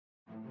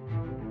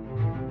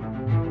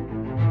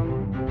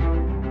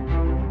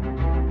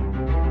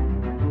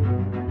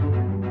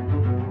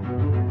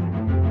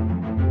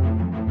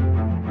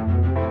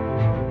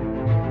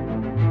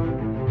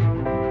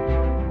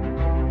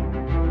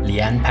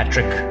Leanne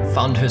Patrick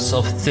found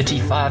herself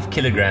 35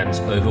 kilograms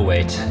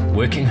overweight,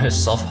 working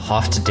herself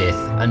half to death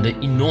under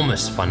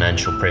enormous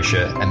financial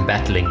pressure and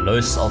battling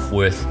low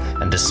self-worth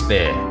and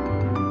despair.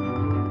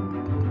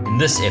 In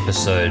this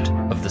episode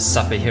of the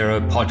Supper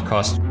Hero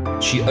podcast,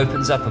 she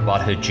opens up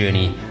about her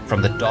journey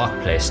from the dark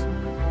place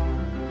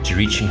to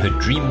reaching her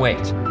dream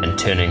weight and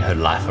turning her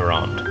life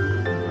around.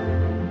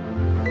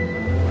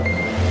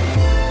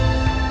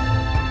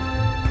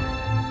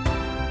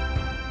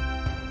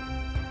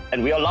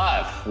 And we are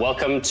live.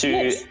 Welcome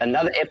to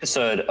another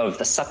episode of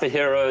the Supper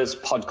Heroes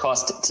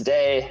podcast.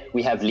 Today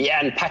we have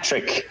Leanne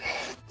Patrick.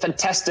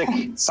 Fantastic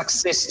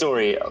success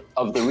story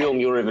of the Real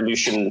Meal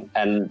Revolution,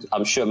 and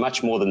I'm sure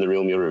much more than the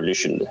Real Meal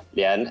Revolution.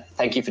 Leanne,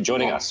 thank you for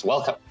joining us.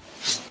 Welcome.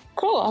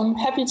 Cool. I'm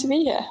happy to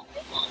be here.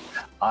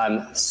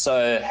 I'm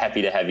so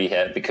happy to have you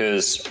here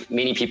because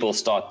many people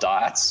start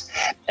diets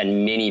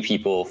and many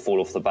people fall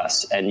off the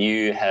bus, and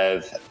you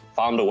have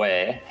found a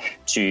way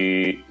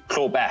to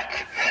claw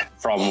back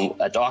from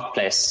a dark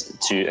place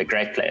to a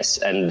great place.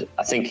 And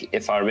I think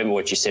if I remember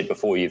what you said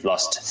before, you've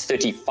lost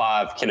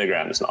 35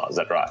 kilograms now. Is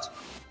that right?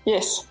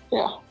 Yes.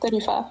 Yeah.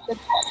 35.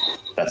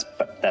 That's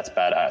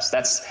badass.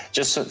 That's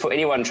just for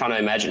anyone trying to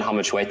imagine how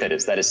much weight that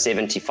is. That is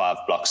 70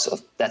 blocks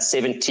of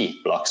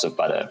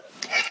butter.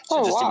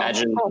 So just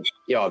imagine,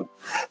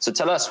 So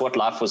tell us what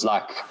life was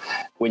like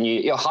when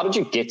how did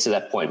you get to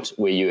that point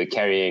where you were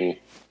carrying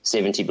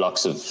 70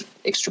 blocks of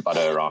extra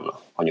butter around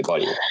on your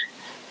body?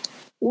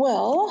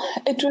 Well,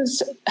 it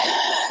was,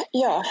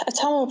 a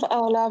time of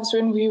our lives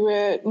when we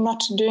were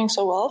not doing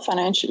so well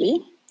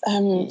financially.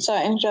 So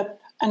I ended up,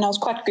 and I was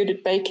quite good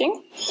at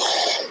baking.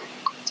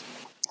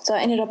 So I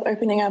ended up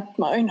opening up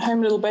my own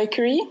home little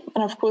bakery.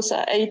 And of course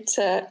I ate...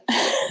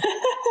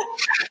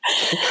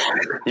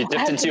 You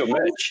dipped into your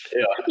merch.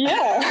 Yeah,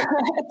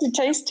 I had to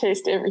taste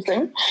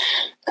everything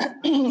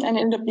and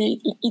ended up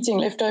eating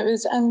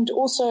leftovers. And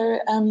also,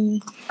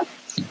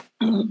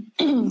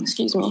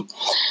 excuse me,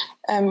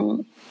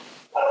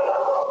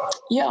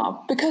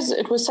 because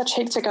it was such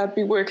hectic, I'd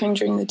be working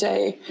during the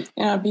day,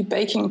 I'd be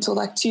baking till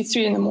like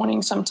 2-3 in the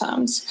morning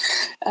sometimes.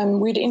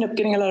 We'd end up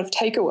getting a lot of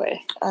takeaway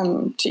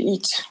to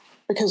eat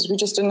because we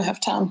just didn't have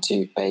time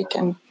to bake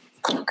and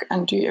cook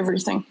and do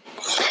everything.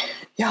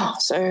 Yeah,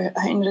 so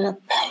I ended up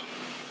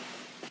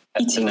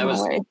eating my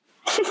way.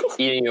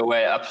 Eating your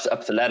way up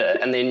the ladder.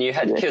 And then you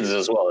had kids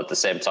as well at the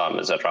same time,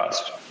 is that right?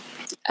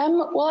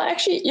 Well,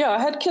 actually,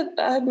 I had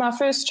my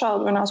first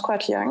child when I was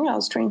quite young. I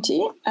was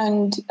 20,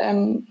 and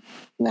then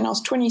I was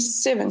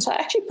 27. So I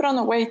actually put on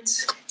the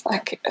weight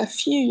like a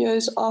few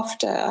years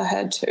after I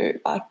had her,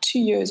 about 2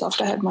 years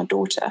after I had my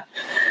daughter.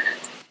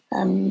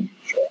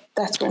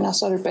 That's when I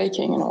started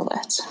baking and all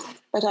that.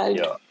 But I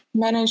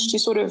managed to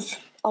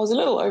I was a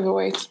little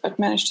overweight, but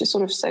managed to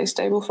sort of stay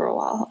stable for a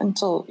while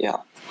until,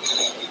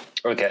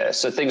 Okay,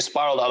 so things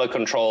spiraled out of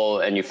control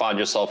and you find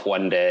yourself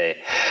one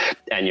day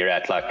and you're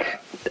at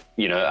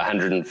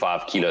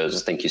 105 kilos,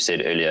 I think you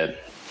said earlier.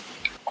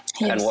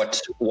 Yes. And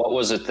what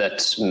was it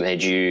that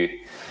made you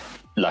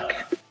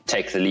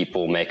take the leap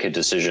or make a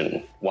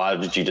decision? Why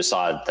did you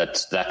decide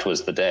that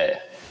was the day?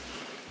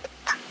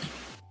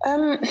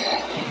 I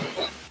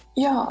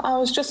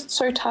was just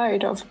so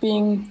tired of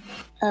being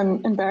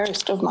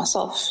embarrassed of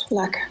myself.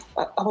 Like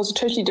I was a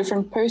totally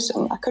different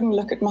person. I couldn't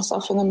look at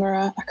myself in the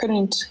mirror. I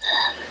couldn't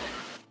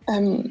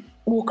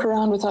walk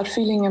around without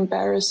feeling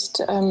embarrassed.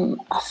 I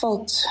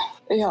felt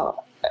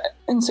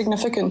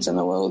insignificant in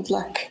the world.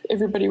 Like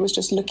everybody was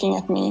just looking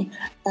at me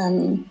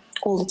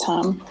all the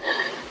time,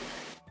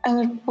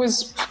 and it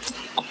was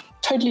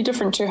totally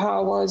different to how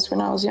I was when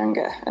I was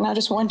younger. And I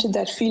just wanted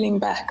that feeling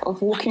back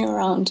of walking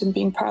around and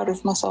being proud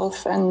of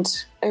myself and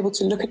able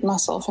to look at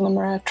myself in the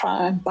mirror,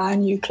 try and buy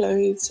new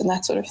clothes and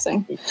that sort of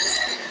thing.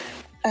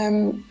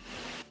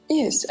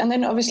 Yes. And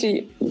then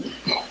obviously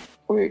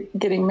we're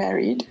getting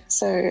married.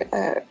 So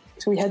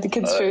we had the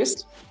kids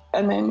first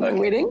and then the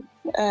wedding.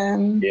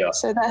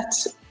 So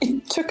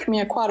it took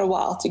me quite a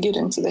while to get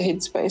into the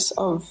headspace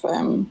of,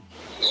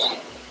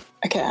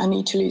 I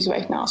need to lose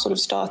weight now. Sort of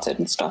started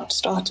and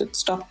stopped.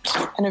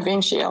 And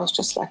eventually I was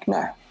just like, no,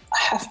 I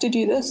have to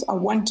do this. I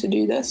want to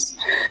do this.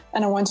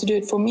 And I want to do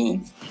it for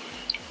me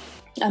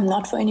and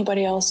not for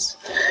anybody else.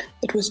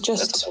 It was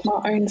just my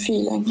own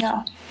feeling.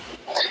 Yeah.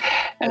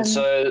 And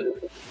so,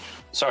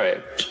 sorry,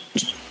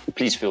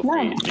 please feel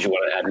free. Did you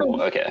want to add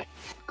more? Okay,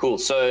 cool.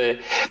 So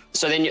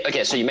then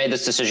so you made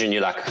this decision.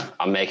 You're like,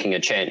 I'm making a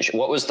change.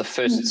 What was the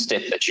first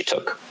step that you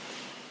took?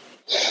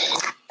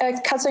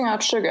 Cutting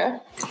out sugar.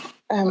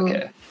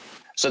 Okay.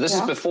 So this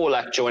is before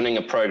joining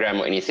a program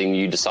or anything,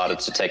 you decided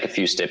to take a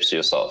few steps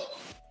yourself.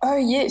 Oh,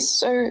 yes.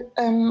 So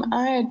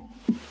I'd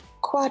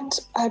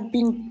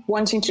been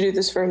wanting to do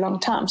this for a long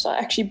time. So I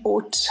actually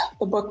bought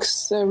the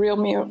books, the Real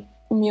Meal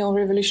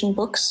Revolution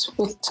books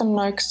with Tim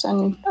Noakes,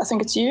 and I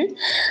think it's you.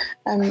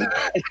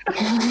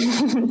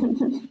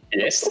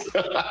 Yes.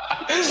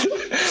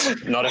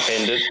 Not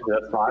offended.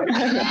 That's fine.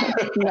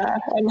 No,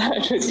 I know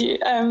it was you.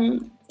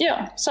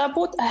 So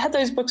I had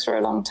those books for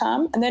a long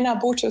time, and then I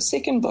bought your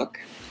second book,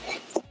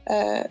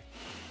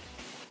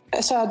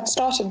 that's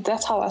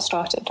how I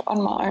started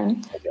on my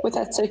own. With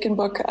that second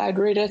book, I'd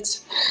read it.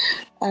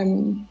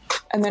 And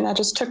then I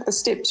just took the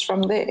steps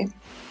from there.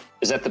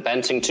 Is that the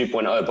Banting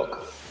 2.0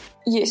 book?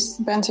 Yes,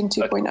 Banting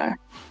 2.0. Okay.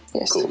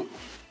 Yes. Cool.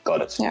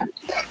 Got it. Yeah.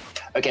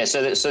 Okay,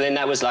 so then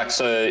that was like,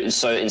 so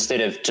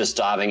instead of just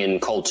diving in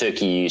cold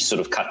turkey, you sort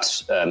of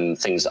cut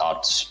things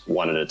out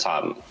one at a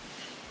time.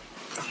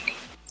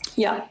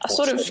 Yeah, I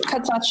sort of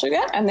cut out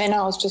sugar, and then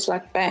I was just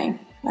like, bang,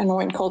 and I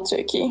went cold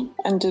turkey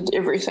and did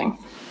everything.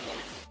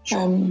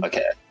 Sure.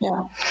 Okay.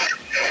 Yeah.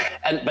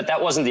 But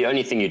that wasn't the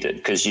only thing you did,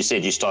 because you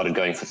said you started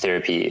going for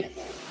therapy.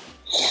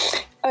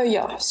 Oh,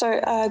 yeah. So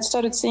I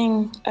started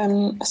seeing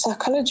a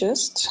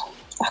psychologist.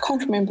 I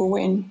can't remember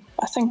when.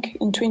 I think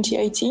in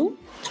 2018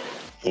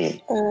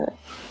 or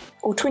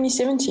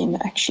 2017,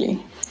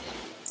 actually.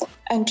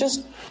 And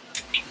just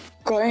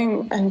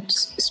going and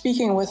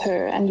speaking with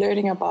her and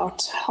learning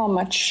about how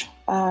much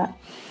I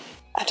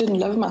didn't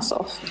love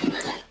myself.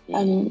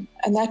 And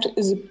that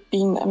has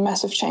been a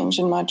massive change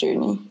in my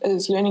journey,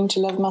 is learning to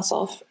love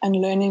myself and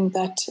learning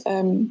that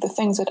the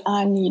things that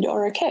I need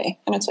are okay.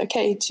 And it's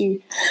okay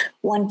to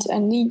want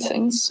and need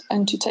things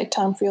and to take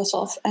time for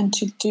yourself and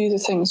to do the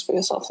things for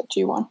yourself that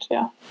you want.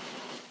 Yeah.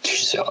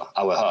 So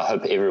I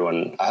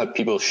hope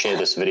people share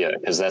this video,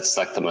 because that's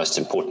like the most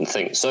important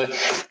thing. So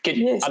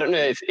I don't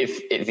know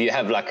if you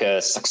have like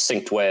a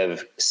succinct way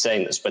of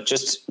saying this, but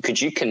just could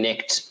you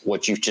connect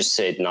what you've just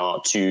said now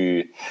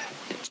to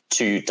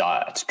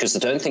diet? Because I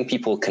don't think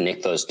people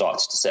connect those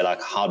dots to say,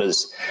 like, how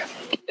does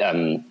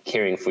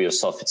caring for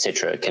yourself,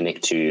 etc.,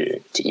 connect to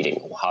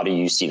eating? How do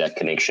you see that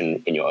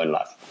connection in your own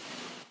life?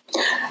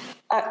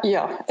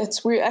 Yeah,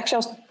 it's weird. Actually, I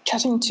was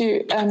chatting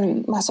to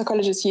my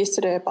psychologist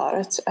yesterday about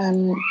it,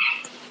 and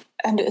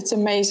it's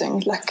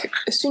amazing. Like,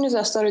 as soon as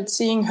I started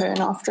seeing her, and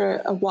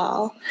after a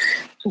while,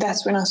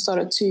 that's when I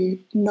started to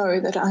know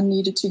that I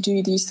needed to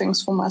do these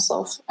things for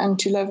myself and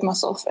to love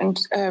myself.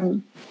 And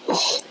and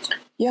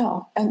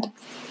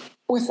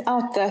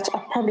without that,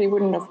 I probably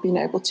wouldn't have been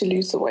able to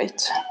lose the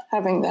weight,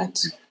 having that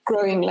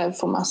growing love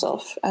for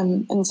myself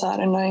inside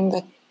and knowing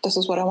that this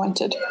is what I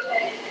wanted.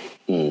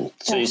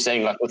 So you're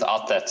saying, like,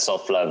 without that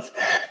self-love,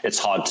 it's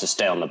hard to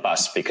stay on the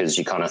bus, because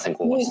you kind of think,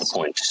 well, what's the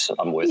point?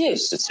 I'm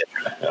worthless,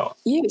 etc. Yeah.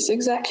 Yes,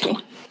 exactly.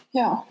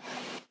 Yeah.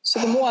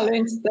 So the more I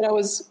learned that I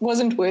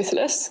wasn't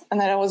worthless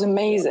and that I was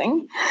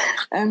amazing,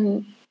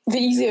 the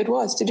easier it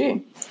was to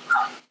do.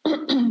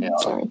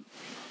 Sorry.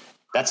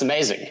 That's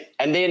amazing.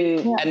 And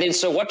then,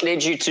 so what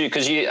led you to?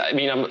 Because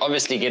I'm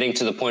obviously getting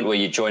to the point where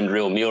you joined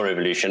Real Meal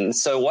Revolution.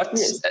 So at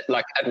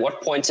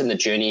what point in the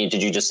journey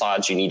did you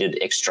decide you needed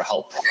extra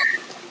help?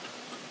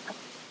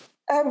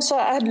 So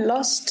I had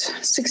lost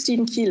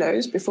 16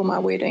 kilos before my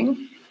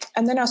wedding,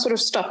 and then I sort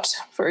of stopped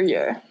for a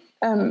year.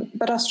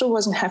 But I still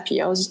wasn't happy.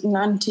 I was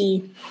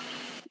 90,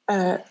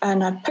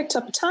 and I'd picked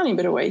up a tiny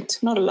bit of weight,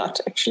 not a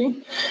lot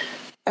actually.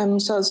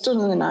 So I was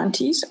still in the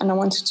 90s, and I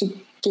wanted to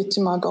get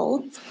to my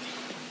goal.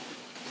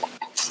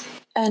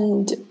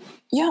 And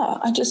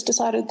I just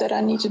decided that I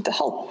needed the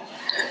help,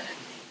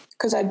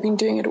 because I'd been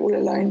doing it all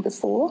alone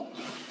before.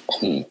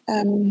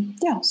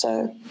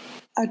 So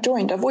I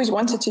joined. I've always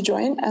wanted to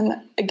join. And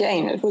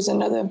again, it was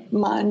another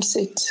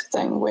mindset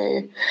thing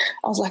where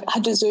I was like,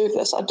 I deserve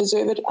this. I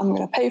deserve it. I'm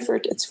going to pay for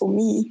it. It's for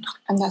me.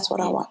 And that's what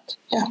I want.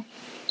 Yeah.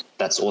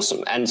 That's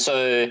awesome. And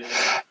so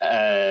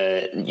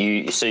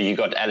you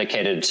got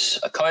allocated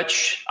a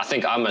coach. I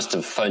think I must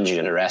have phoned you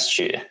and harassed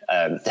you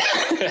and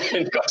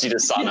got you to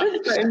sign up.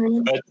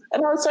 And I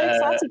was so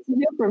excited to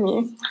hear from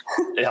you.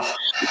 Yeah.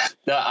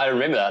 No, I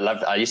remember.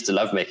 I used to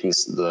love making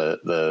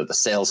the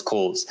sales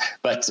calls.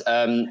 But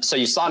so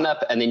you signed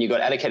up, and then you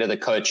got allocated the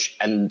coach,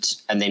 and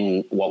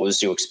then what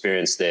was your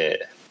experience there?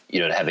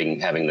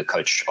 Having the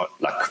coach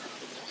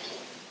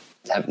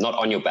not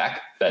on your back,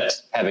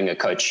 but having a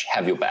coach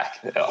have your back.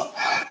 Yeah.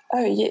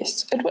 Oh,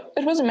 yes.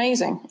 It was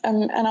amazing.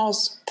 And I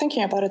was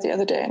thinking about it the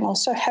other day, and I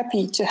was so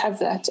happy to have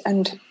that.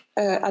 And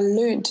I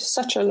learned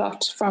such a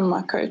lot from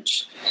my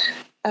coach.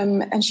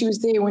 And she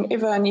was there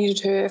whenever I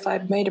needed her, if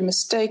I'd made a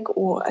mistake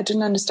or I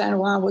didn't understand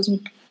why I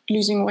wasn't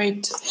losing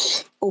weight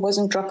or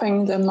wasn't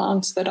dropping the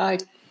amounts that I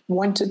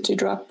wanted to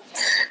drop.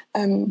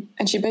 And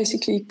she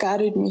basically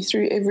guided me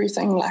through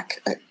everything,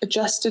 like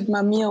adjusted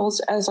my meals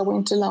as I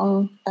went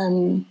along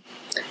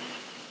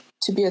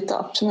to be at the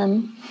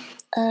optimum.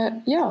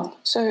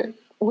 So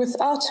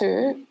without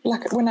her,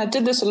 like when I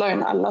did this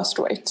alone, I lost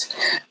weight.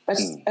 But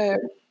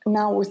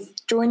now with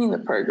joining the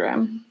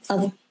program,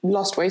 I've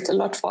lost weight a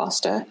lot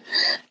faster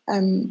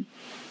and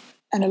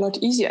a lot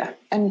easier,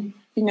 and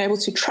being able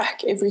to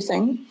track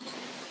everything.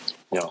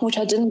 Yeah. Which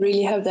I didn't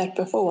really have that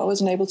before. I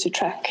wasn't able to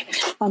track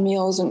my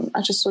meals, and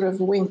I just sort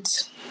of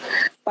went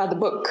by the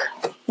book.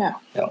 Yeah.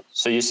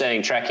 So you're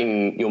saying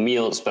tracking your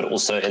meals, but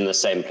also in the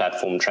same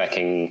platform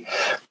tracking,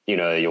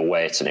 your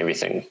weight and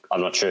everything.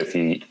 I'm not sure if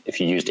you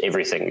used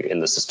everything in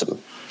the system.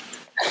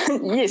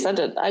 Yes, I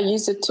did. I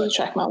used it to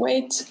track my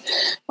weight,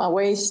 my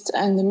waist,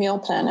 and the meal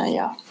planner.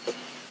 Yeah.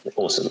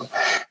 Awesome.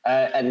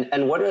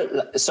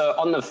 So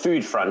on the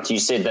food front, you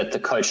said that the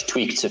coach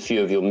tweaked a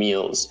few of your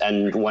meals,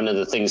 and one of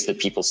the things that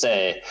people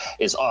say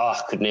is,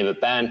 I could never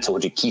BANT or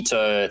do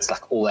keto. It's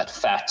like all that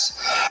fat,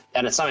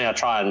 and it's something I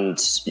try and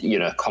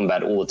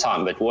combat all the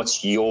time. But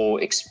what's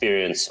your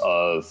experience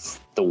of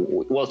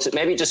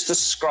maybe just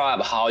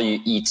describe how you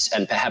eat,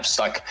 and perhaps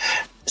like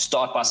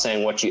start by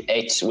saying what you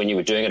ate when you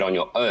were doing it on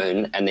your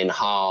own, and then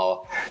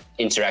how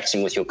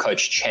interacting with your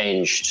coach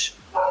changed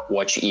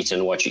what you eat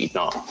and what you eat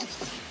now.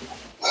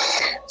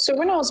 So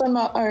when I was on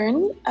my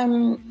own,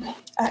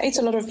 I ate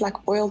a lot of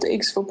like boiled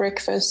eggs for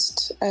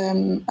breakfast.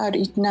 I'd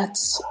eat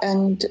nuts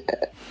and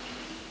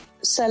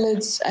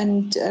salads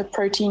and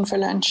protein for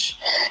lunch,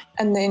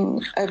 and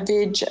then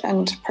veg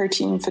and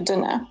protein for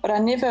dinner. But I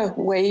never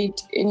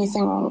weighed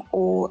anything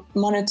or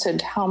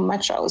monitored how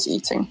much I was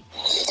eating.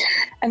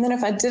 And then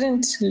if I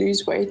didn't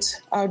lose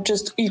weight, I would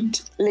just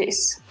eat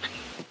less.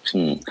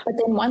 But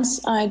then once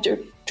I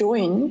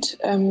joined,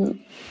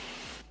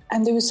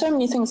 and there were so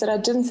many things that I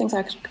didn't think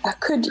I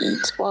could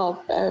eat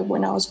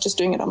when I was just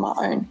doing it on my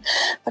own.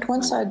 But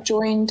once I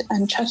joined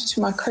and chatted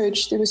to my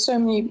coach, there were so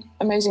many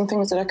amazing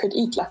things that I could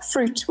eat, like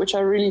fruit, which I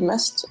really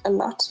missed a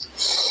lot.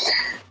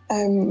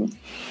 And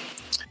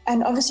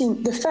obviously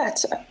the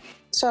fat.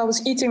 So I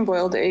was eating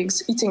boiled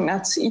eggs, eating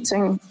nuts,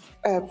 eating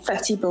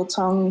fatty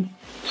biltong,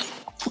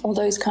 all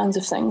those kinds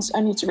of things.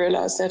 I need to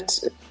realize that,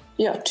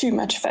 too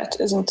much fat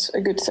isn't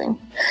a good thing.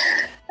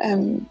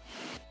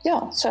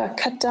 So I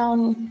cut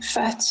down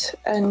fat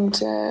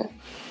and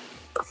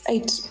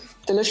ate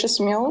delicious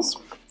meals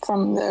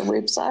from the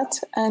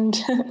website, and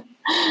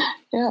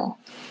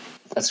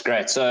That's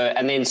great.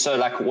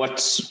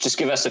 Just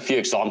give us a few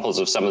examples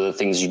of some of the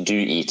things you do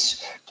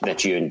eat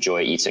that you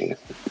enjoy eating.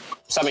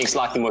 Something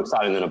slightly more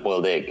exciting than a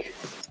boiled egg.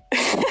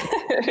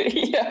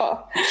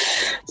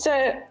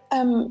 So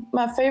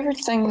my favorite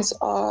things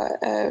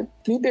are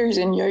blueberries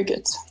and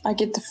yogurt. I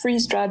get the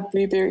freeze-dried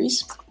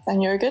blueberries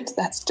and yogurt.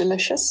 That's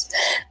delicious.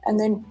 And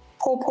then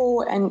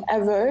pawpaw and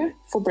avo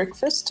for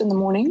breakfast in the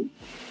morning.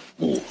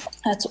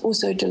 That's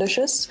also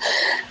delicious.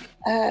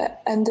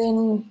 And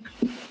then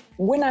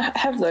when I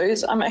have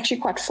those, I'm actually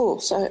quite full.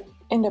 So I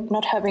end up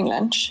not having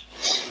lunch.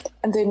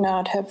 And then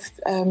I'd have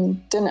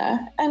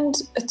dinner. And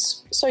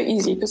it's so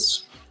easy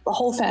because the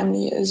whole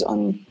family is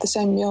on the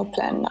same meal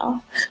plan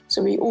now.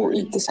 So we all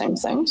eat the same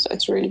thing. So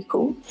it's really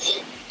cool.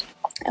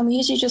 And we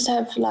usually just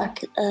have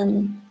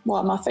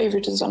my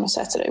favorite is on a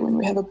Saturday when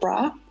we have a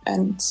braai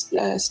and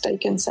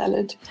steak and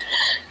salad.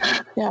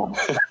 Yeah.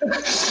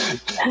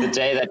 The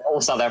day that all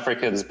South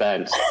Africans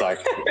band. It's like,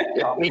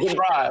 we can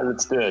braai,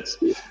 let's do it.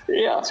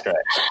 Yeah. That's great.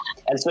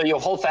 And so your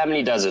whole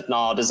family does it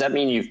now. Does that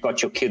mean you've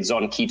got your kids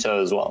on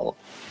keto as well?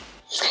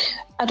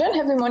 I don't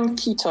have them on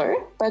keto,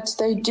 but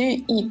they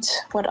do eat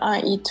what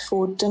I eat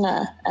for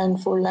dinner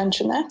and for lunch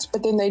and that.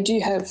 But then they do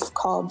have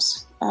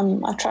carbs.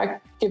 I try to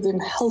give them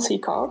healthy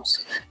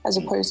carbs as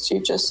opposed to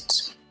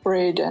just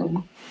bread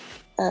and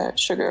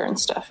sugar and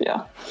stuff.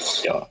 Yeah.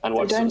 Yeah. And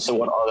what are the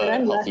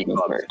healthy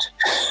carbs?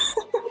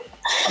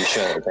 I'm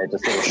sure they're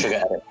just little sugar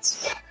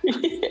addicts.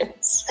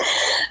 Yes.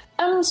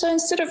 So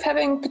instead of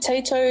having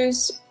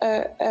potatoes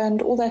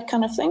and all that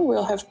kind of thing,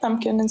 we'll have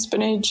pumpkin and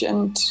spinach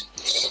and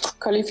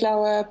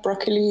cauliflower,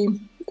 broccoli,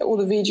 all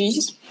the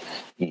veggies,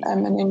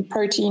 and then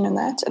protein and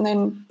that, and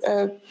then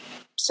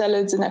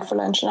salads and that for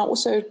lunch. And I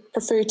also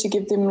prefer to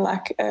give them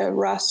like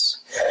rice,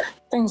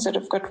 things that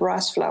have got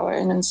rice flour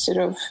in instead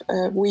of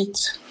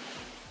wheat.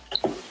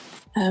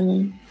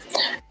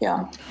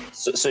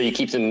 So you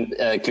keep them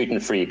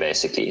gluten-free,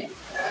 basically.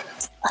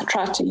 I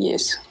try to,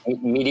 yes.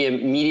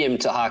 Medium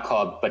to high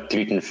carb, but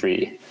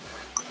gluten-free.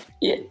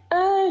 Yeah.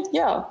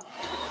 Yeah.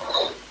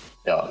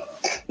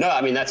 No,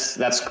 I mean that's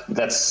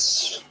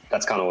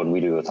kind of what we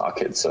do with our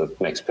kids. So it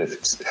makes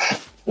perfect.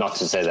 Not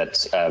to say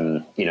that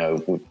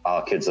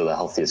our kids are the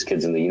healthiest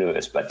kids in the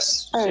universe, but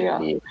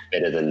certainly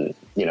better than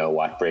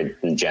white bread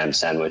and jam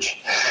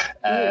sandwich.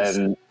 Yes.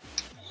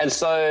 And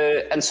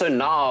so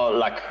now,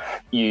 like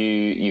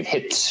you've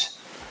hit.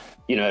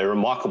 A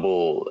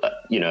remarkable,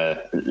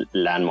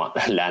 landmark.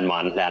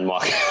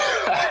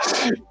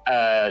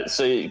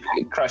 So you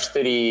crushed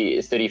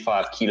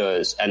 35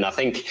 kilos. And I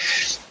think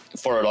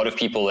for a lot of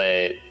people,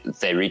 they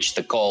reach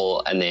the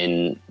goal and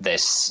then they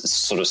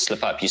sort of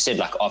slip up. You said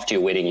like after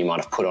your wedding, you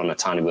might have put on a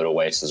tiny bit of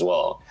weight as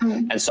well.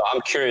 Mm. And so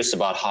I'm curious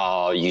about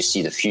how you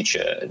see the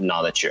future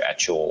now that you're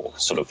at your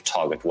sort of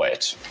target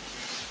weight.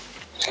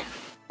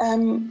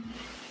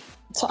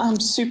 So I'm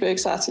super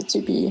excited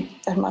to be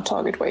at my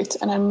target weight,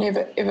 and I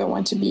never, ever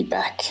want to be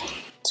back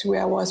to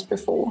where I was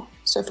before.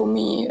 So for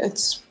me,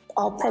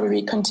 I'll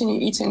probably continue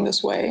eating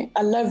this way.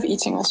 I love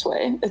eating this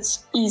way.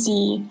 It's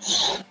easy.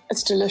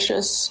 It's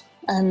delicious.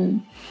 So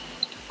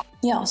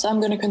I'm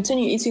going to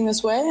continue eating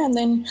this way, and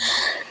then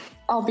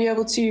I'll be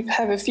able to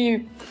have a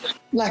few,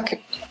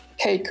 like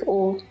cake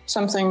or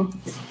something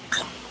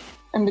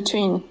in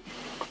between.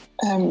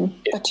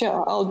 But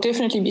I'll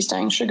definitely be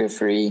staying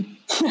sugar-free.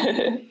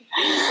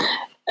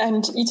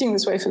 And eating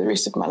this way for the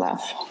rest of my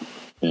life.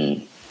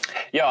 Mm.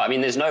 Yeah, I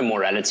mean, there's no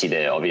morality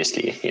there,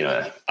 obviously. You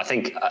know, I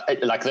think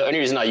like the only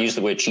reason I use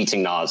the word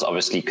cheating now is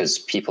obviously because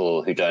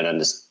people who don't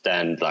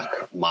understand like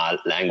my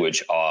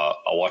language are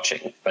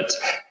watching. But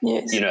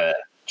Yes. you know,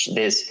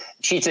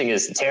 cheating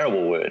is a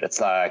terrible word.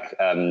 It's like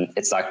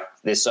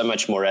there's so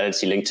much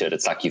morality linked to it.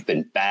 It's like you've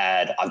been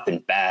bad, I've been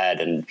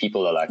bad, and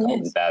people are like, Yes.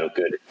 I've been bad or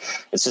good.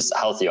 It's just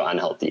healthy or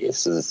unhealthy.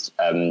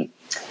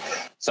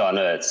 So I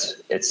know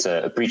it's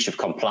a breach of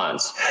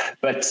compliance,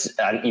 but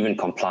even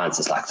compliance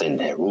is like then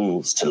there are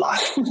rules to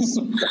life. That's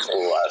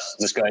all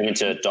just going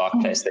into a dark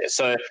place there.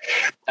 So,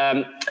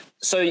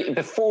 so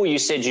before you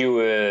said you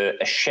were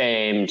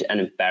ashamed and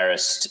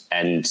embarrassed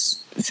and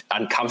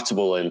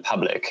uncomfortable in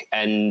public,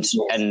 and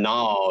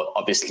now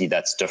obviously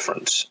that's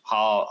different.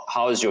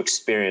 How is your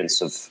experience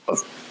of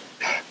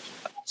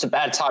it's a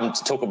bad time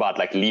to talk about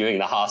like leaving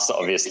the house,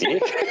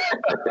 obviously.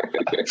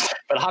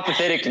 But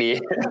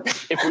hypothetically,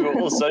 if we were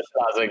all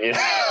socializing,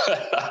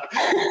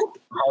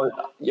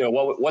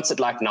 what's it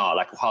like now?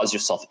 Like, how's your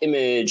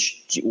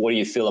self-image? What do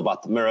you feel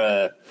about the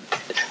mirror?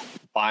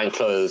 Buying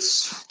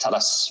clothes? Tell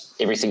us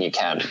everything you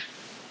can.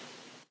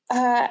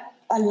 I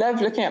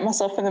love looking at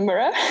myself in the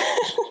mirror.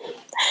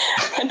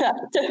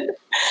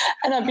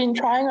 And I've been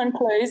trying on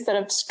clothes that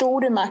I've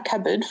stored in my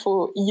cupboard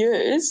for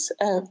years.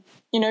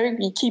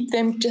 You keep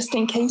them just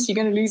in case you're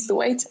going to lose the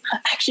weight. I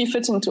actually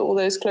fit into all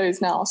those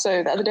clothes now.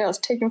 So the other day I was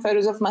taking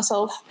photos of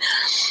myself.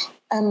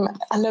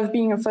 I love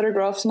being in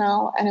photographs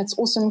now, and it's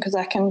awesome because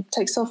I can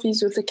take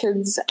selfies with the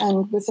kids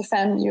and with the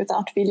family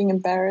without feeling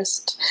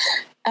embarrassed.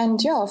 And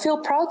I feel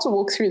proud to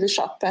walk through the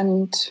shop,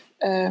 and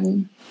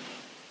it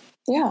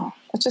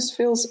just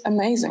feels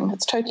amazing.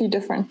 It's totally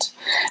different.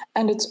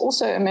 And it's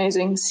also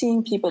amazing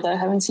seeing people that I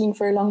haven't seen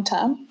for a long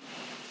time.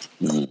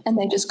 And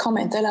they just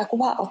comment. They're like,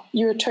 wow,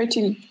 you're a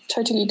totally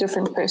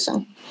different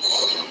person.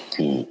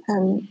 So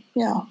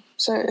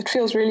it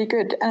feels really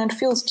good. And it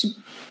feels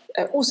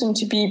awesome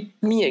to be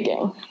me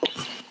again.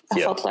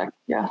 I felt like,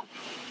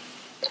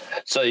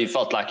 So you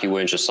felt like you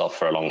weren't yourself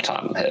for a long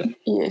time?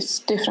 Yes,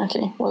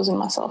 definitely. Wasn't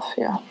myself,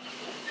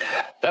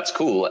 That's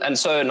cool. And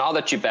so now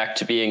that you're back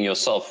to being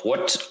yourself,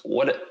 what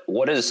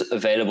is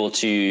available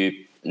to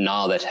you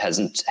now that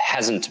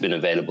hasn't been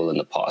available in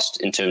the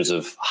past, in terms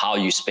of how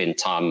you spend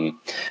time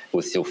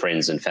with your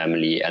friends and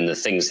family and the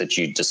things that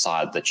you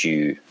decide that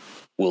you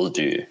will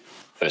do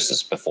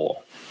versus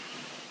before?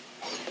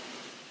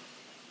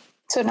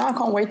 So now I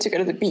can't wait to go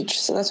to the beach.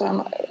 So that's why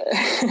I'm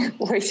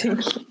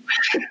waiting.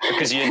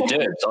 Because you're in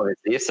Durban,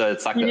 obviously. So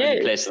it's like the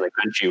only place in the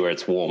country where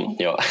it's warm.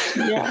 Yeah.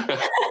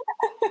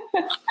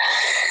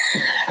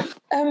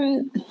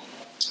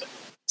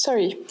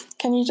 Sorry,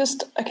 can you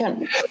just,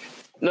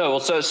 No,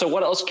 well, so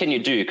what else can you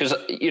do? Because,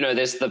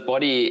 there's the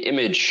body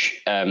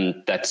image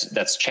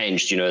that's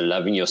changed,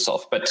 loving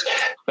yourself. But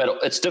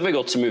it's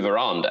difficult to move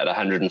around at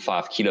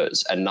 105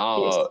 kilos. And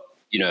now,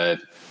 you're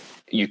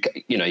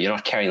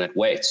not carrying that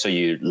weight. So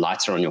you're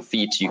lighter on your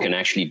feet. You can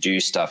actually do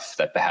stuff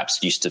that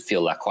perhaps used to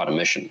feel like quite a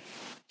mission.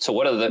 So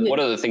what are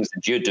the things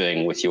that you're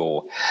doing with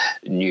your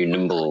new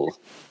nimble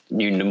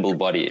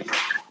body?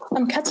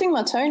 I'm cutting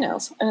my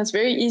toenails, and it's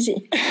very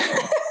easy.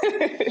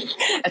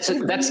 Do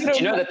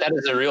you know that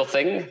is a real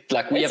thing?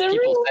 Like we have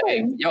people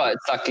saying,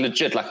 it's like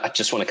legit, like I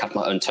just want to cut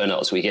my own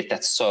toenails. We get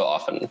that so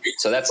often.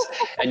 So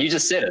and you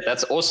just said it.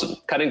 That's awesome.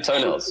 Cutting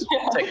toenails.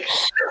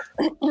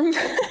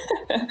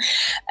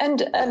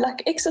 And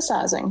like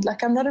exercising,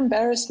 like I'm not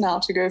embarrassed now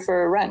to go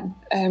for a run.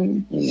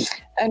 And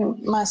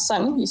my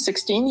son, he's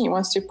 16, he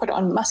wants to put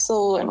on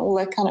muscle and all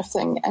that kind of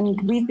thing. And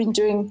we've been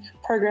doing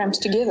programs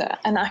together,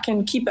 and I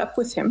can keep up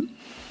with him.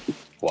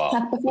 Wow,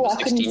 like before,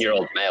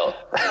 16-year-old male.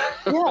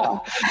 Yeah.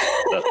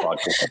 That's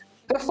hardcore.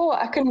 Before,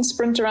 I couldn't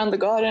sprint around the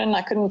garden.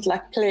 I couldn't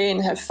play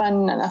and have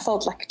fun, and I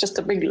felt like just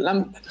a big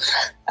lump.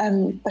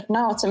 But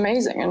now it's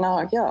amazing, and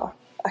now,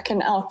 I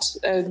can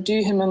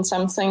outdo him in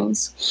some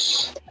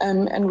things.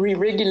 And we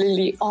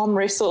regularly arm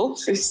wrestle.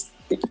 So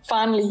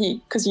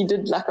finally, because he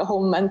did like a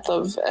whole month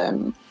of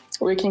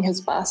working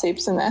his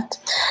biceps and that.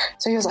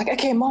 So he was like,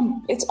 okay,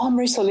 Mom, it's arm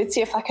wrestle. Let's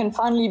see if I can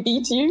finally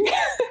beat you.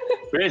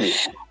 Really?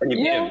 And you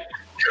beat him?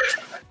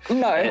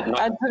 No, I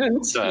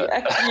didn't. No.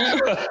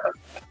 Actually,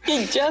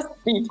 he just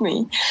beat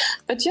me.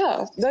 But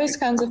those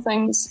kinds of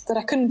things that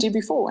I couldn't do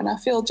before. And I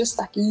feel just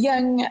like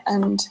young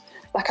and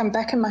like I'm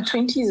back in my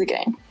 20s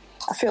again.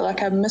 I feel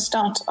like I've missed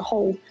out a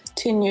whole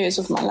 10 years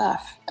of my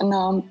life. And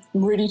now I'm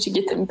ready to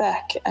get them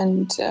back.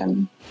 And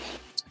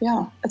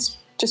it's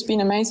just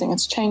been amazing.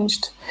 It's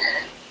changed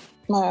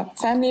my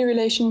family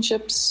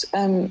relationships.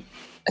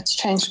 It's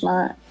changed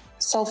my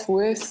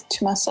self-worth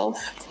to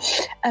myself.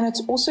 And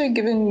it's also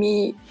given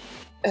me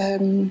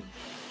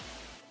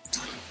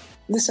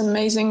this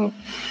amazing,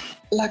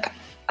 like,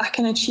 I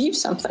can achieve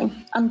something.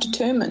 I'm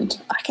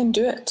determined. I can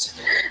do it.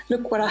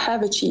 Look what I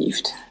have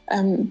achieved.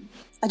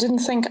 I didn't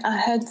think I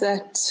had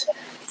that,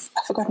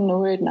 I've forgotten the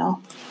word now.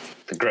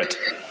 The grit.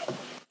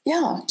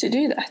 Yeah, to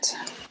do that.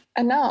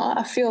 And now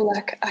I feel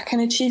like I can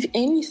achieve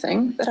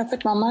anything that I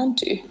put my mind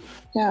to.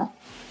 Yeah.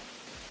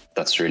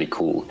 That's really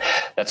cool.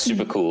 That's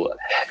super cool.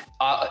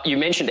 You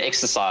mentioned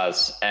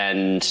exercise,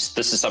 and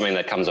this is something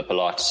that comes up a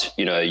lot.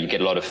 You know, you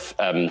get a lot of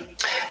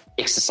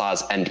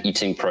exercise and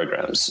eating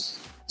programs.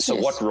 So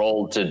Yes. what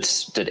role did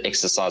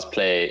exercise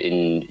play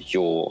in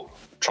your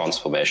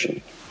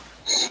transformation?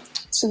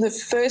 So the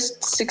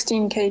first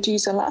 16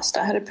 kgs I lost,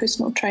 I had a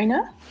personal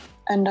trainer,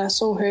 and I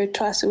saw her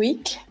twice a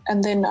week.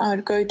 And then I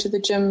would go to the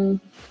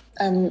gym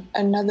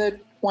another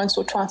once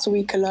or twice a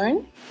week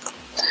alone.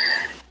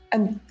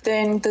 And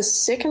then the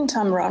second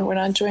time around, when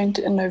I joined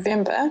in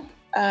November,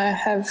 I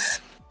have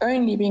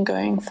only been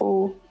going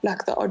for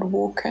like the odd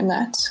walk and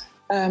that.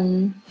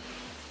 And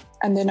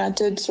then I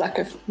did like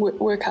a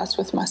workouts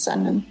with my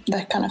son and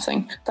that kind of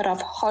thing. But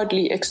I've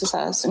hardly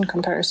exercised in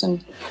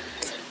comparison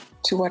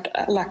to what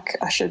like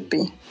I should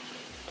be.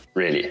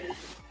 Really?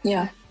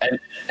 Yeah. And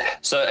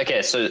so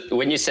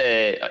when you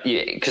say,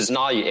 because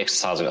now you're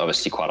exercising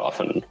obviously quite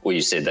often, or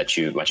you said that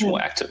you're much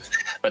more active,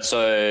 but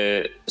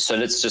so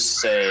let's just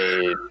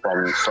say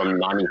from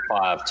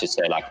 95 to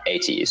say like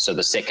 80, so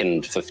the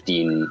second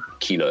 15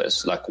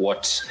 kilos, like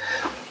what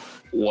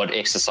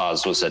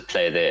exercise was at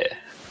play there?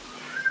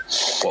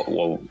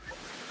 What?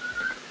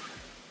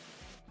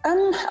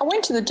 I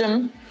went to the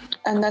gym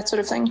and that sort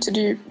of thing to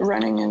do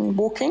running and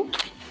walking,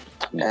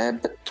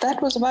 but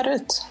that was about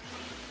it.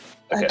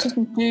 Okay. I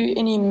didn't do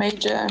any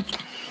major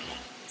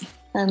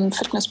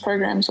fitness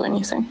programs or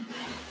anything.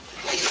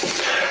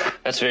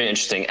 That's very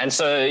interesting. And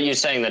so you're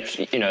saying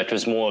that, you know, it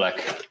was more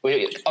like,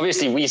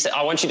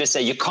 I want you to say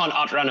you can't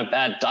outrun a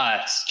bad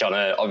diet,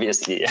 Jono,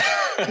 obviously.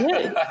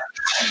 Really?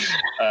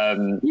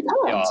 You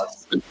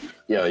can't.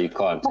 Yeah, you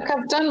can't. Like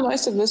I've done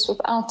most of this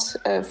without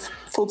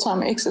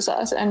full-time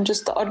exercise and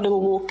just the odd little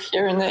walk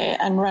here and there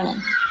and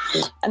running.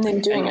 And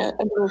then doing a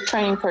little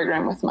training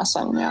program with my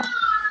son, yeah.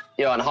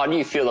 Yeah, and how do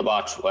you feel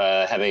about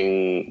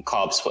having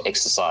carbs for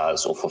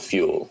exercise or for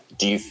fuel?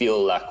 Do you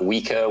feel like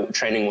weaker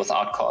training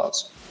without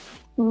carbs?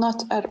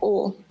 Not at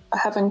all. I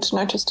haven't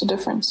noticed a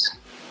difference.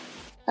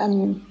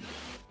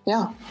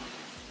 Yeah.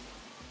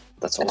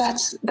 That's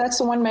awesome. That's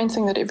the one main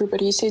thing that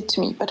everybody said to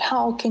me. But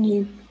how can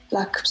you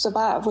like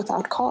survive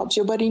without carbs?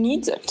 Your body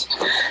needs it.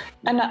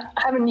 And I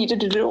haven't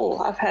needed it at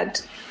all. I've had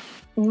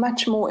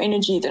much more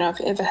energy than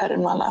I've ever had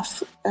in my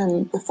life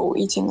before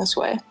eating this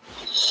way.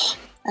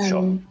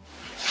 Sure.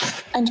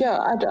 And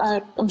yeah,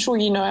 I'm sure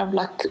you know, I've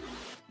like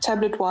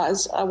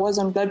tablet-wise, I was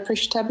on blood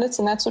pressure tablets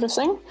and that sort of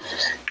thing.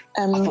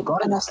 I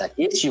forgot about that.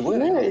 Yes, you were.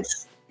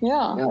 Yes.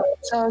 Yeah.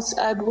 So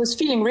I was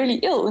feeling really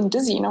ill and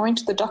dizzy, and I went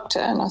to the doctor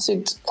and I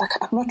said, like,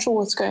 I'm not sure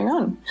what's going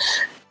on.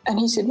 And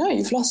he said, no,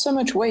 you've lost so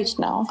much weight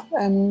now.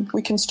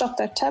 We can stop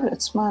that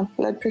tablets. My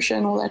blood pressure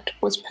and all that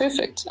was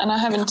perfect. And I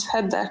haven't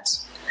had that,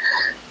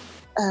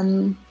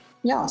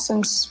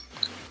 since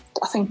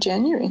I think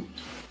January.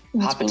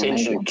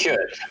 Hypertension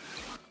cured.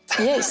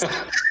 Yes.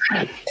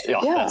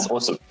 Yeah, that's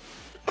awesome.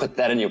 Put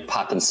that in your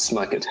pipe and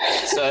smoke it.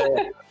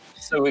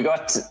 So we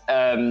got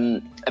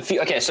a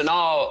few. Okay, so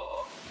now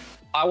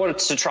I wanted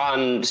to try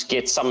and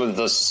get some of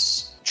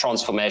this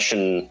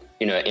transformation,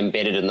 you know,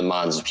 embedded in the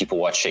minds of people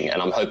watching.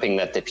 And I'm hoping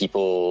that the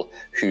people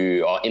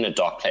who are in a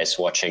dark place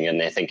watching and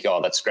they think,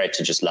 oh, that's great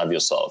to just love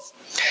yourself,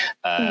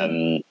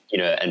 you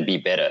know, and be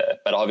better.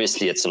 But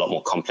obviously it's a lot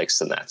more complex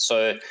than that.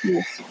 So,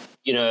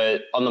 you know,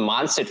 on the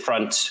mindset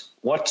front,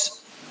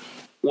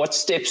 what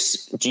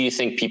steps do you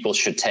think people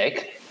should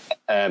take?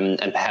 And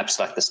perhaps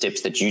like the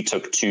steps that you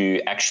took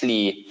to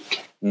actually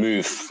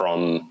move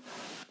from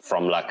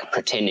like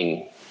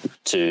pretending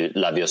to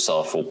love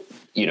yourself, or,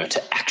 you know, to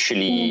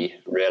actually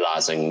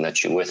realizing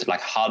that you're worth it.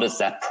 Like, how does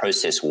that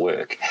process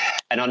work?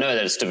 And I know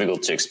that it's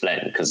difficult to explain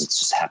because it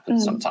just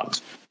happens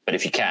sometimes, but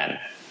if you can.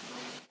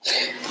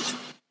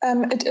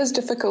 It is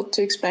difficult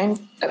to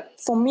explain.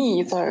 For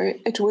me, though,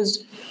 it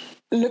was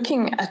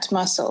looking at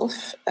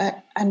myself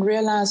and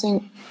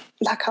realizing,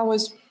 like, I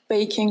was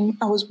baking,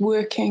 I was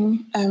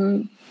working,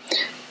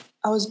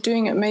 I was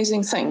doing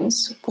amazing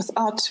things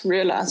without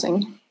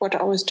realizing what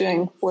I was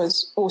doing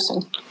was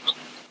awesome.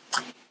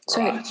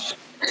 So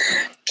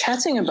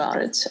chatting about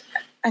it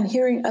and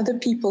hearing other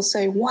people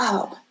say,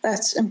 wow,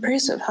 that's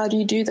impressive, how do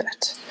you do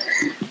that?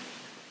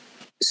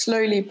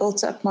 Slowly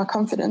built up my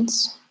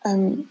confidence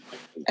and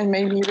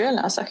made me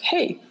realize, like,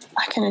 hey,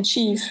 I can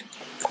achieve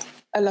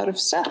a lot of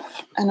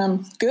stuff and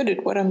I'm good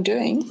at what I'm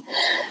doing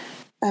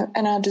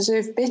and I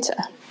deserve better.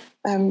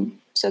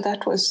 So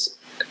that was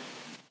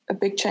a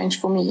big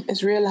change for me,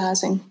 is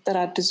realizing that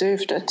I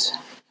deserved it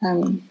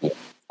and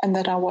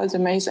that I was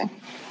amazing.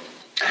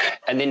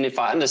 And then if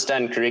I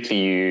understand correctly,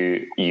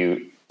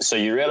 you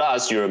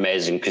realized you're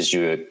amazing because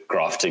you were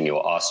grafting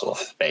your ass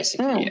off,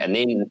 basically. And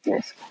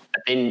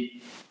then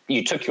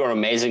you took your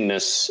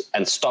amazingness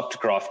and stopped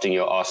grafting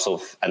your ass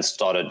off and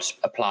started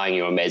applying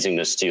your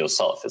amazingness to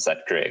yourself. Is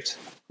that correct?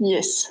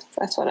 Yes,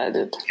 that's what I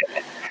did.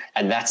 Okay.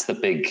 And that's the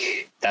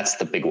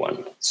big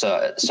one.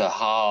 So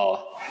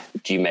how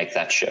do you make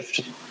that shift?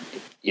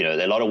 You know,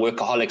 there are a lot of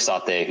workaholics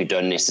out there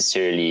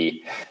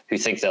who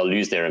think they'll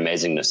lose their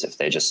amazingness if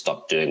they just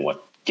stop doing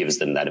what gives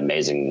them that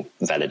amazing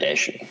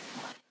validation.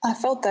 I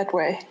felt that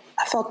way.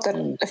 I felt that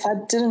if I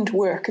didn't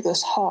work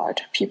this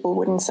hard, people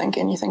wouldn't think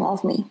anything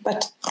of me.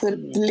 But the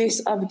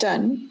less I've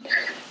done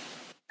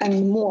and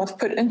the more I've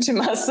put into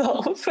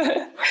myself,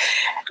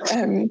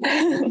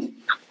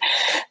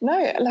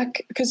 no,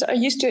 like, because I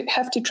used to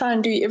have to try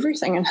and do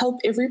everything and help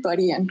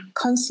everybody and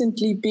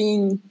constantly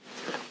being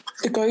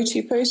the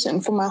go-to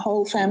person for my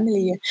whole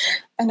family.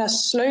 And I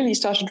slowly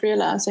started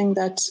realizing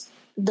that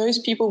those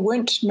people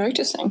weren't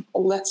noticing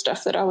all that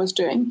stuff that I was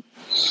doing.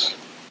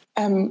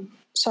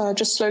 So I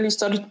just slowly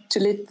started to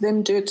let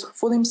them do it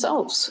for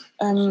themselves.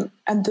 And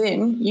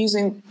then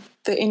using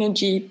the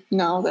energy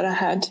now that I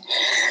had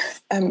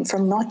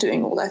from not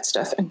doing all that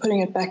stuff and putting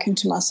it back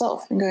into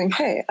myself and going,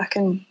 hey, I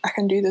can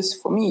do this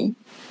for me.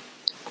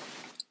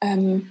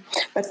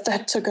 But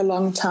that took a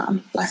long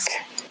time.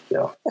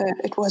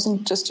 It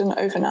wasn't just an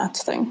overnight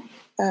thing.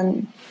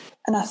 And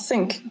I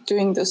think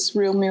doing this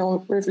Real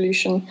Meal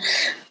Revolution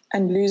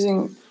and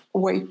losing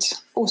weight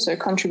also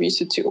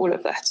contributed to all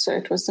of that. So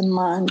it was the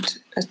mind,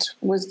 it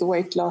was the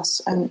weight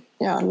loss, and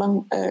a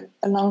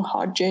long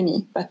hard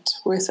journey, but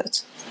worth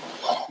it.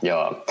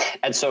 Yeah.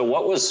 And so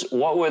what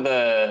were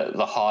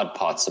the hard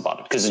parts about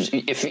it? Because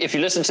if you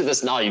listen to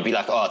this now, you'd be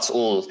like, oh, it's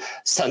all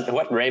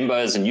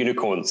rainbows and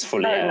unicorns for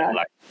Leanne.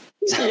 No.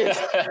 Yes.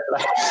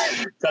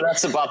 So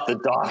that's about the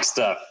dark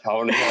stuff. I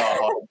want to hear how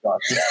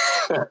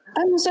hard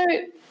it's So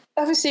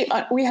obviously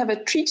we have a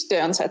treat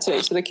day on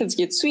Saturday, so the kids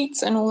get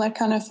sweets and all that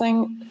kind of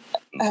thing.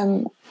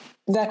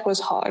 That was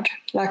hard,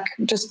 like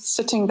just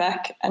sitting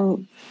back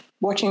and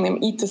watching them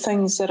eat the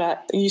things that I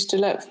used to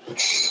love.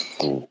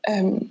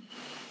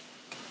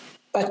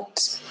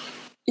 But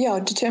yeah,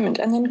 determined.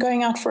 And then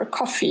going out for a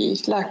coffee,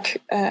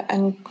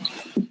 and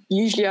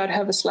usually I'd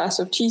have a slice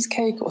of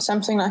cheesecake or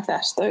something like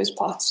that. Those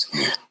parts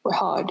were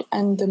hard.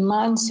 And the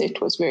mindset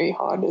was very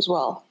hard as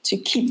well, to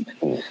keep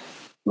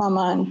my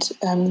mind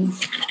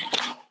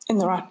in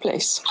the right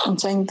place and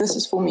saying, this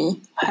is for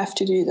me. I have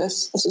to do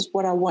this. This is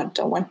what I want.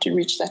 I want to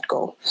reach that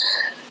goal.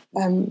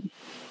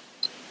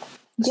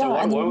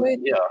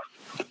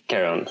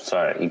 Carry on.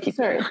 Sorry, you keep.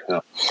 Sorry.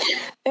 No.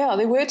 Yeah,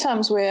 there were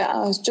times where I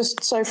was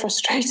just so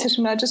frustrated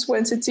and I just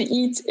wanted to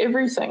eat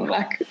everything.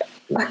 They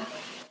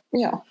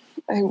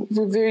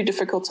were very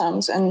difficult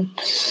times, and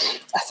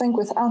I think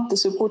without the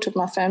support of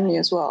my family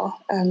as well,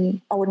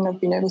 I wouldn't have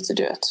been able to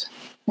do it.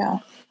 Yeah,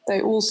 they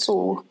all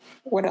saw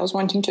what I was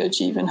wanting to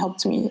achieve and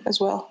helped me as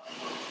well.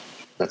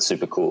 That's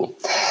super cool.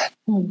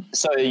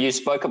 So you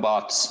spoke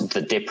about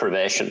the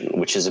deprivation,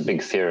 which is a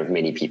big fear of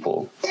many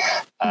people.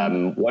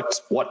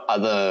 What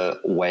other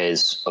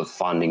ways of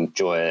finding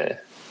joy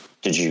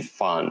did you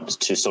find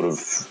to sort of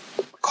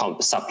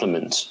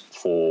supplement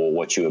for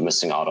what you were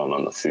missing out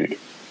on the food?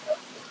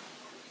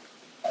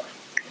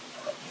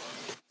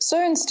 So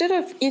instead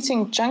of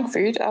eating junk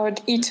food, I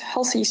would eat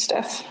healthy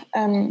stuff.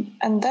 And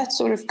that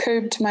sort of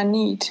curbed my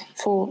need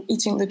for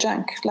eating the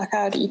junk. Like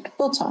I would eat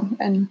biltong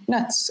and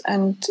nuts.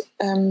 And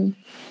then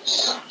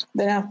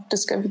I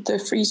discovered the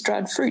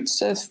freeze-dried fruits.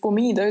 So for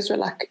me, those were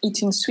like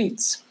eating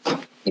sweets.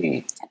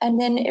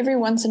 And then every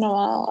once in a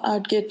while, I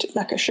would get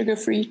like a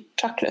sugar-free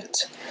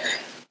chocolate.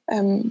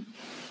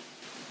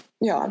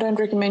 I don't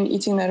recommend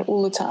eating that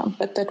all the time,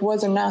 but that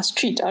was a nice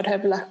treat. I'd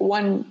have like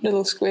one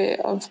little square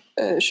of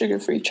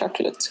sugar-free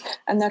chocolate,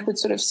 and that would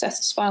sort of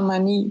satisfy my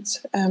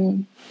needs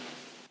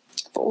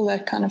for all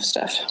that kind of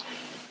stuff.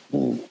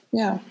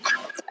 Yeah.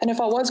 And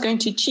if I was going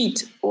to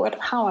cheat,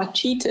 how I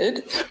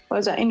cheated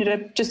was I ended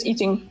up just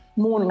eating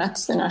more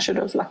nuts than I should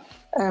have,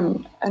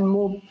 and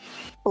more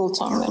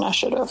biltong than I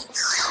should have.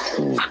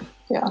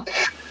 Yeah.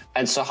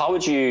 And so how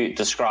would you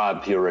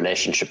describe your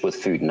relationship with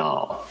food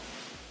now?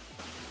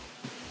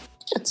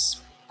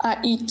 I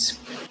eat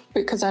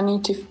because I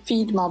need to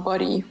feed my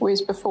body,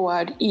 whereas before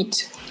I'd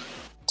eat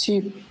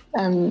to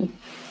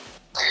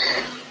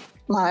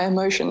my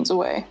emotions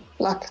away.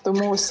 Like the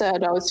more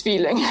sad I was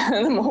feeling,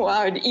 the more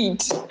I would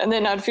eat. And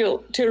then I'd feel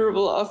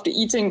terrible after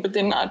eating, but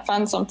then I'd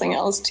find something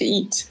else to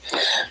eat.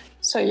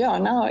 So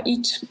now I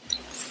eat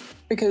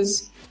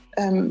because,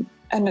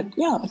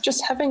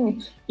 just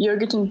having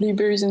yogurt and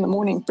blueberries in the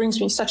morning brings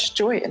me such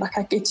joy. Like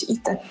I get to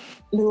eat that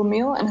little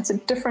meal, and it's a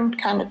different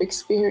kind of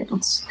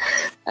experience.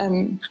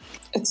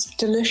 It's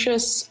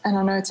delicious, and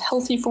I know it's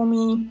healthy for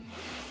me.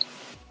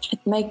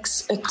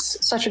 It's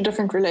such a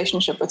different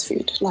relationship with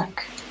food,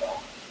 like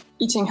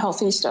eating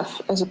healthy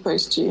stuff as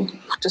opposed to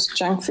just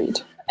junk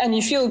food. And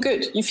you feel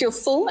good. You feel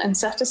full and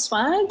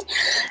satisfied,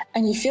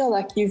 and you feel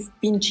like you've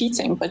been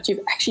cheating, but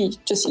you've actually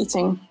just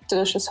eating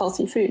delicious,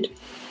 healthy food.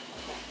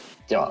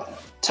 Yeah,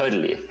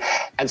 totally.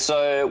 And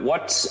so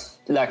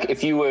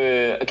if you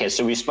were,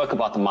 so we spoke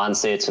about the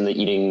mindset and the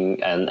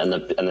eating and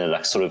the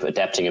like sort of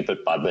adapting it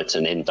bit by bit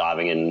and then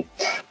diving in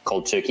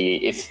cold turkey.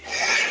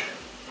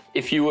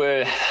 If you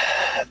were,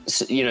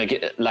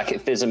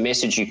 if there's a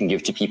message you can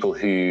give to people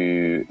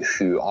who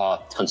are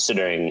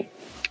considering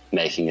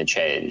making a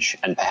change,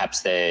 and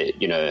perhaps they're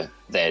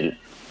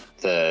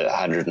the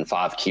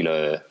 105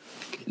 kilo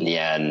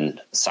Leanne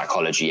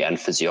psychology and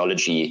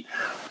physiology,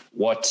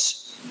 what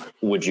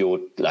would your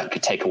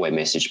takeaway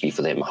message be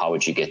for them? How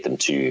would you get them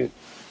to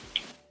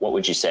what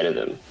would you say to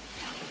them?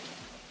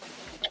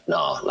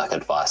 No, like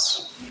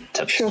advice,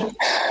 tips. Sure.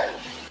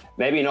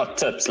 Maybe not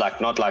tips,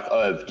 not like,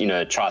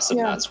 try some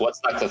nuts. What's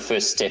like the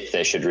first step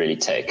they should really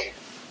take?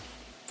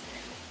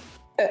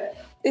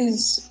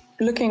 Is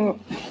looking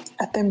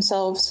at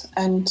themselves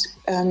and,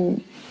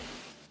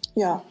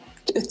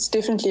 it's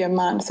definitely a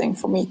mind thing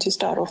for me to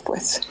start off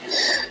with.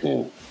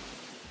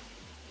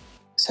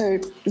 So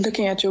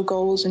looking at your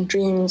goals and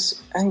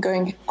dreams and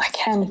going, I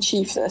can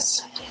achieve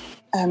this,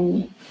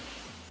 and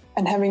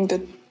having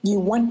that you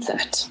want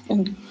that,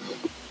 and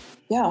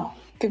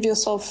give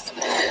yourself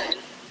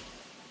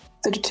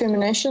the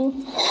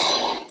determination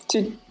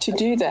to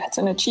do that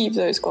and achieve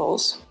those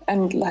goals,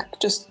 and like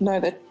just know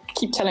that,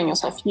 keep telling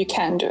yourself you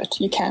can do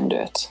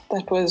it.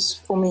 That was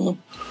for me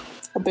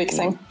a big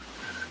thing.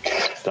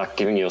 Like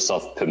giving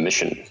yourself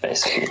permission,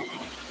 basically.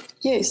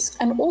 Yes,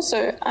 and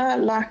also I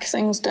like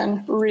things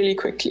done really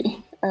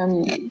quickly.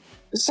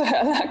 So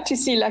I like to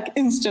see like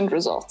instant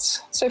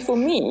results. So for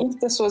me,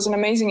 this was an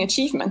amazing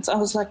achievement. I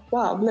was like,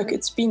 wow, look,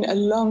 it's been a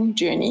long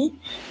journey.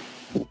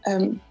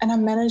 And I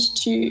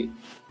managed to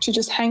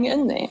just hang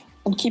in there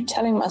and keep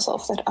telling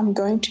myself that I'm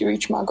going to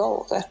reach my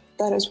goal, that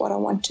is what I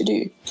want to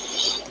do.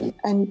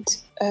 And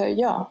I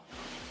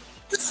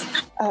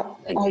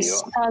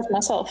surprised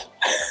myself.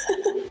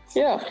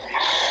 Yeah.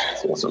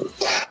 That's awesome.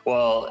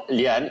 Well,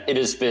 Leanne, it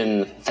has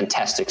been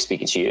fantastic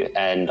speaking to you,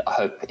 and I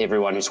hope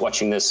everyone who's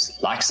watching this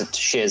likes it,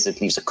 shares it,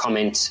 leaves a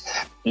comment.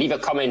 Leave a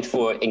comment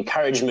for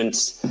encouragement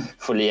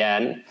for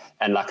Leanne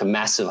and like a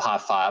massive high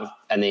five,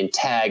 and then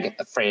tag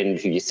a friend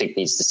who you think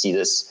needs to see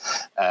this,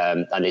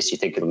 unless you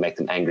think it'll make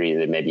them angry,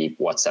 then maybe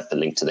WhatsApp the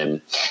link to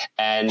them.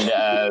 And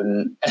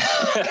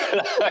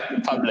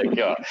public,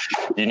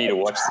 you need to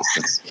watch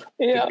this.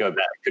 Could go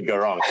bad, could go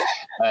wrong.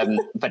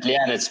 But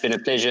Leanne, it's been a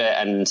pleasure,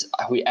 and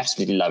we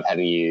absolutely love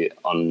having you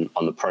on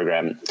the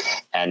program.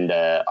 And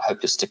I hope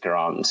you'll stick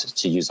around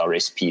to use our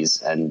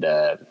recipes and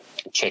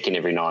check in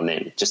every now and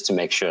then, just to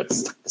make sure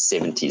the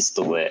 70s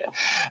still there.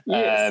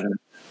 Yes.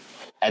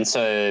 And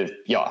so,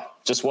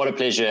 just what a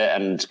pleasure,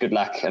 and good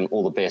luck and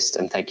all the best.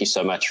 And thank you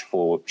so much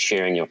for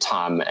sharing your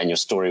time and your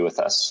story with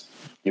us.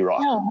 You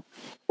rock. Yeah,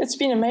 it's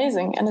been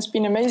amazing. And it's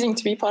been amazing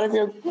to be part of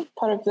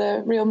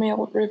the Real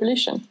Meal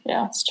Revolution.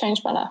 Yeah, it's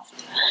changed my life.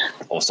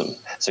 Awesome.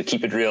 So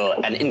keep it real.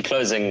 And in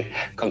closing,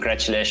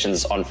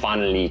 congratulations on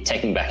finally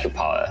taking back your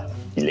power.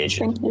 You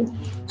legend. Thank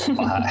you.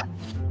 Bye.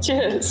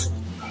 Cheers.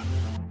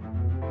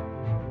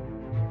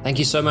 Thank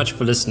you so much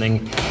for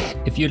listening.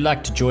 If you'd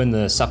like to join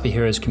the Supper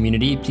Heroes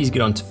community, please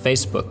get onto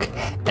Facebook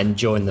and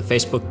join the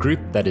Facebook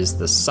group. That is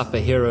the Supper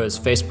Heroes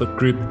Facebook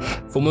group.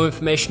 For more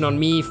information on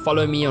me,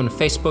 follow me on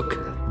Facebook,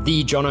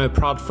 the Jono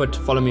Proudfoot.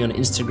 Follow me on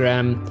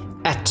Instagram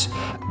at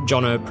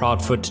Jono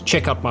Proudfoot.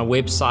 Check out my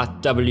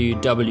website,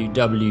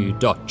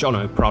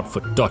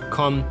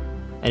 www.jonoproudfoot.com.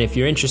 And if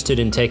you're interested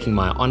in taking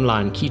my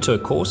online keto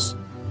course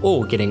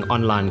or getting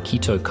online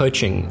keto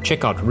coaching,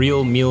 check out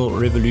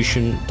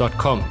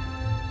realmealrevolution.com.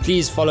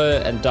 Please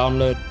follow and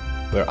download.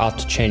 We're out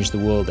to change the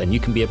world, and you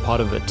can be a part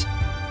of it.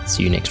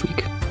 See you next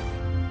week.